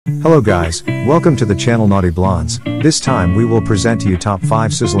Hello guys, welcome to the channel NaughtyBlondes. This time we will present to you top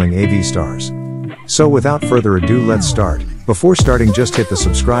 5 sizzling AV stars. So without further ado, let's start. Before starting, just hit the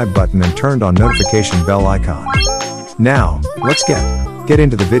subscribe button and turn on notification bell icon. Now, let's get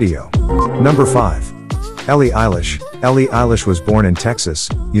into the video. Number 5. Ellie Eilish. Ellie Eilish was born in Texas,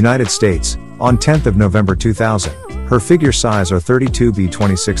 United States, on 10th of November 2000. Her figure size are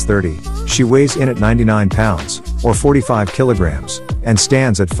 32B2630. She weighs in at 99 pounds, or 45 kilograms, and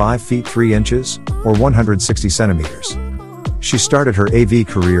stands at 5 feet 3 inches, or 160 centimeters. She started her AV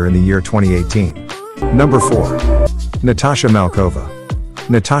career in the year 2018. Number 4. Natasha Malkova.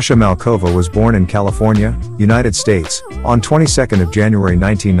 Natasha Malkova was born in California, United States, on 22nd of January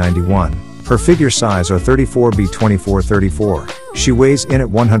 1991. Her figure size are 34B2434. She weighs in at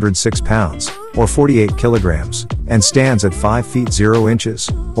 106 pounds, or 48 kilograms, and stands at 5 feet 0 inches,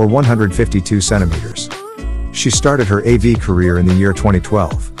 or 152 centimeters. She started her AV career in the year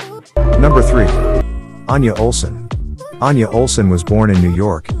 2012. Number 3. Anya Olsen. Anya Olsen was born in New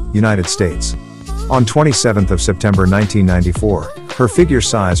York, United States. On 27th of September 1994, her figure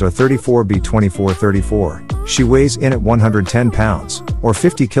size are 34B2434. She weighs in at 110 pounds, or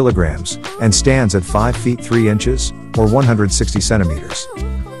 50 kilograms, and stands at 5 feet 3 inches, or 160 centimeters.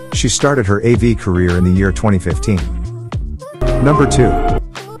 She started her AV career in the year 2015. Number 2.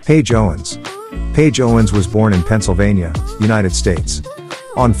 Paige Owens. Paige Owens was born in Pennsylvania, United States.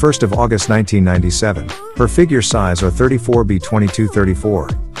 On 1st of August 1997, her figure size are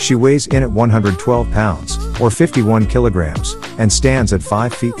 34B2234. She weighs in at 112 pounds, or 51 kilograms, and stands at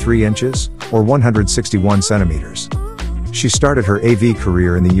 5 feet 3 inches, or 161 centimeters. She started her AV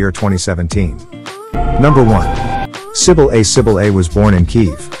career in the year 2017. Number 1. Sibyl A. Sibyl A. was born in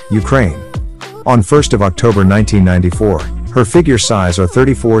Kyiv, Ukraine. On 1st of October 1994, her figure size are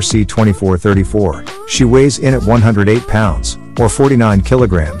 34C2434. She weighs in at 108 pounds, or 49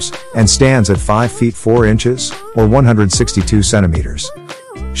 kilograms, and stands at 5 feet 4 inches, or 162 centimeters.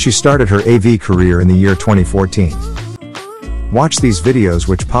 She started her AV career in the year 2014. Watch these videos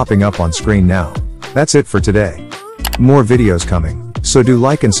which popping up on screen now. That's it for today. More videos coming, so do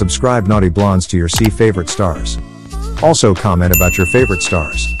like and subscribe NaughtyBlondes to your favorite stars. Also comment about your favorite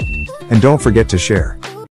stars. And don't forget to share.